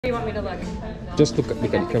Do you want me to look? Just look at the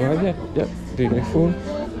camera here. Yep, do your phone.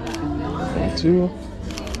 1, 2.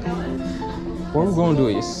 What we're going to do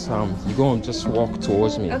is you're going to just walk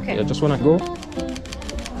towards me. Okay. Yeah, just want to go.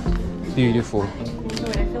 Beautiful. Oh,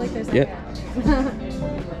 wait, I feel like there's Yep.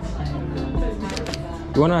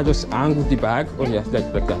 You want to just angle the bag? Oh yeah,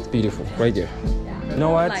 like that. Beautiful. Right there. You know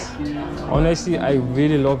what? Honestly, I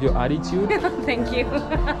really love your attitude. Thank you.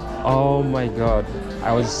 Oh my God.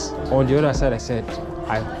 I was on the other side. I said,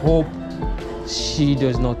 I hope she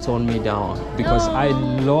does not turn me down because I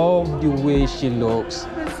love the way she looks.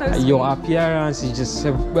 That's so sweet. Your appearance is just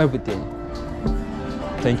everything.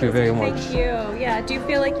 Thank you very much. Thank you. Yeah. Do you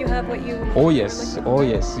feel like you have what you? Oh yes. Oh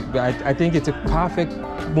yes. I think it's a perfect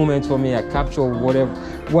moment for me. I capture what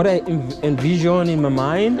I envision in my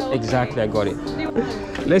mind. Okay. Exactly. I got it.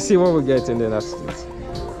 Let's see what we get in the last.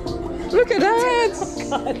 Look at that! Oh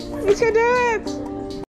God. Look at that!